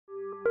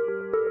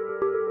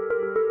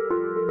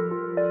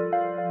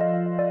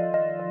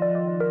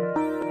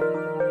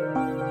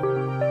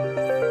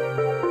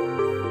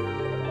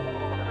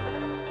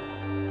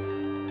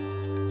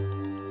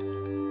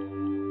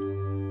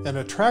An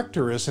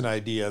attractor is an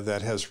idea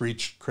that has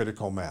reached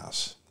critical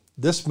mass.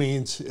 This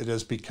means it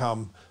has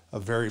become a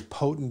very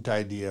potent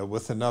idea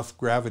with enough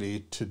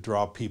gravity to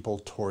draw people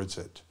towards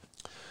it.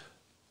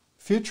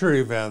 Future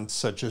events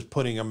such as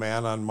putting a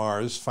man on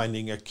Mars,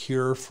 finding a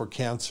cure for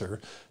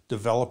cancer,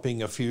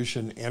 developing a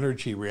fusion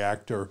energy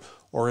reactor,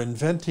 or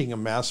inventing a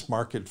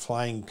mass-market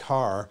flying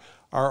car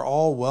are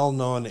all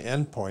well-known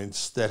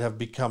endpoints that have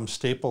become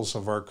staples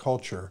of our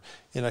culture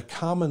and a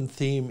common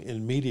theme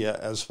in media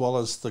as well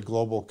as the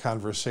global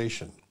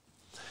conversation.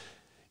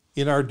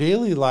 In our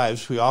daily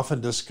lives, we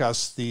often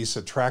discuss these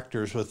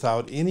attractors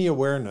without any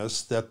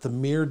awareness that the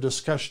mere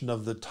discussion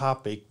of the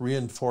topic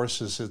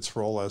reinforces its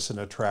role as an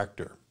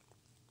attractor.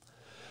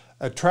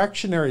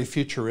 Attractionary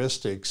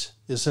Futuristics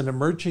is an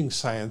emerging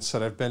science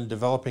that I've been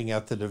developing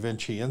at the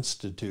DaVinci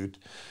Institute.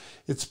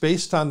 It's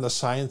based on the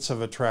science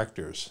of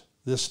attractors.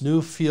 This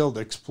new field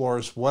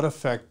explores what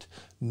effect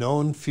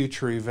known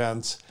future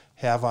events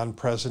have on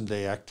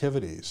present-day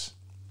activities.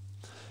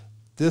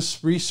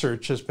 This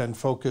research has been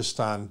focused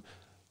on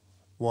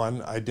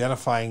 1.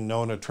 Identifying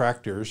known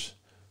attractors,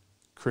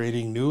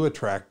 creating new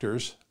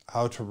attractors,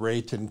 how to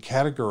rate and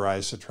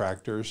categorize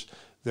attractors,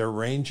 their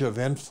range of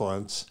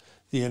influence,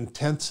 the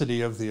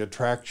intensity of the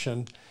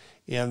attraction,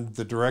 and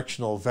the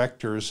directional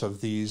vectors of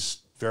these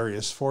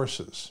various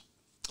forces.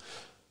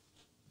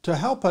 To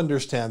help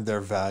understand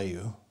their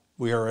value,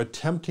 we are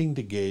attempting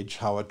to gauge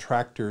how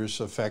attractors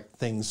affect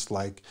things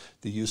like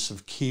the use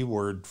of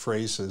keyword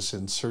phrases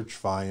in search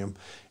volume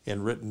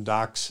and written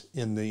docs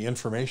in the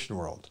information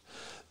world.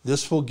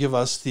 This will give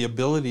us the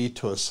ability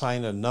to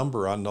assign a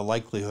number on the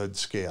likelihood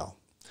scale.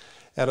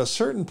 At a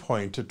certain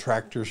point,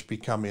 attractors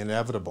become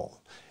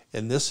inevitable,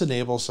 and this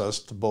enables us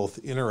to both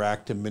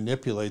interact and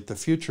manipulate the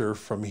future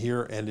from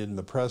here and in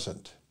the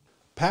present.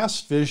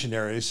 Past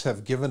visionaries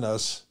have given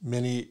us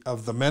many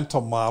of the mental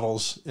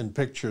models and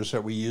pictures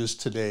that we use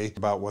today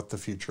about what the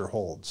future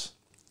holds.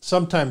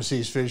 Sometimes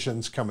these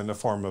visions come in the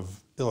form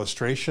of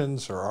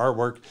illustrations or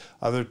artwork,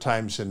 other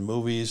times in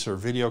movies or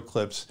video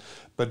clips,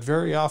 but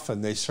very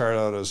often they start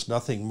out as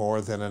nothing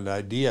more than an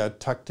idea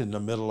tucked in the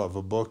middle of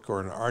a book or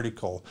an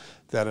article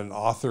that an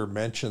author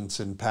mentions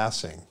in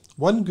passing.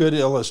 One good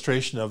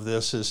illustration of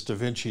this is Da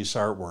Vinci's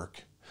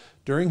artwork.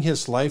 During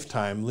his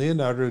lifetime,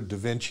 Leonardo da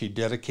Vinci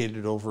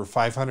dedicated over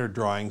 500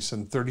 drawings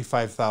and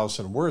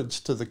 35,000 words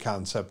to the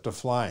concept of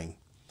flying.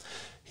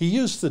 He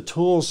used the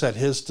tools at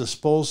his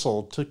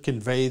disposal to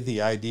convey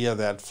the idea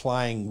that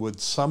flying would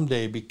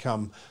someday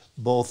become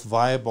both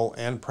viable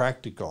and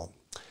practical.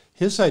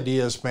 His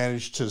ideas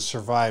managed to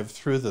survive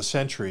through the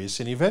centuries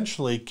and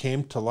eventually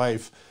came to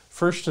life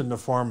first in the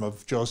form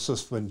of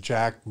Joseph and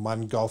Jacques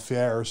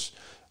Montgolfier's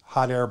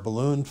hot air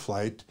balloon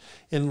flight,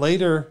 and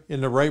later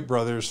in the Wright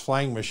brothers'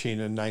 flying machine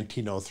in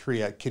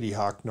 1903 at Kitty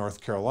Hawk, North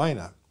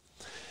Carolina.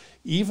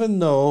 Even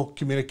though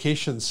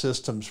communication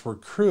systems were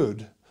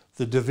crude,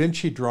 the Da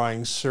Vinci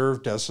drawings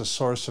served as a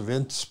source of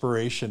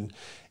inspiration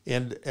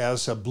and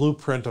as a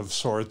blueprint of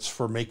sorts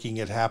for making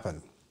it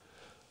happen.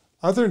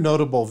 Other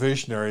notable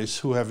visionaries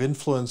who have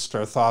influenced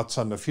our thoughts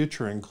on the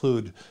future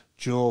include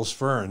Jules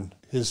Verne,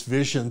 his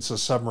visions of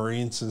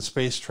submarines and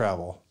space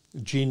travel,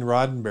 Gene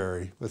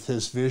Roddenberry with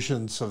his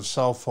visions of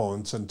cell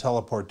phones and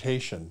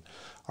teleportation,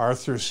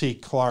 Arthur C.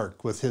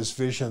 Clarke with his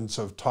visions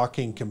of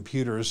talking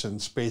computers and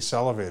space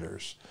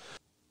elevators,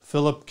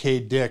 Philip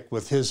K. Dick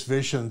with his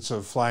visions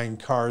of flying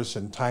cars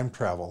and time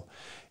travel,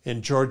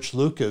 and George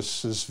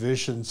Lucas's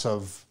visions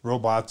of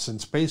robots and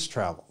space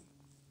travel.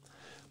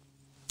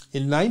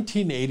 In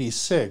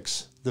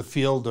 1986, the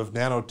field of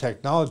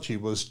nanotechnology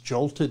was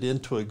jolted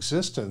into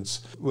existence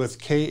with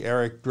K.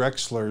 Eric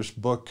Drexler's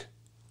book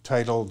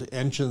titled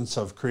Engines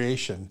of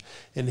Creation,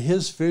 and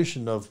his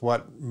vision of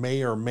what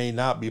may or may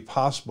not be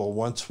possible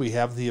once we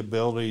have the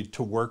ability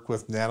to work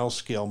with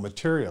nanoscale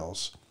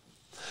materials.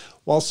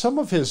 While some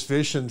of his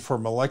vision for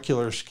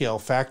molecular scale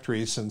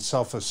factories and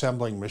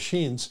self-assembling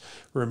machines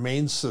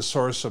remains the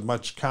source of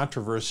much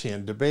controversy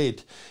and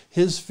debate,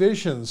 his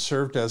vision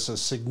served as a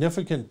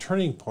significant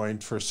turning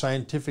point for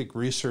scientific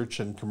research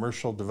and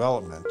commercial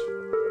development.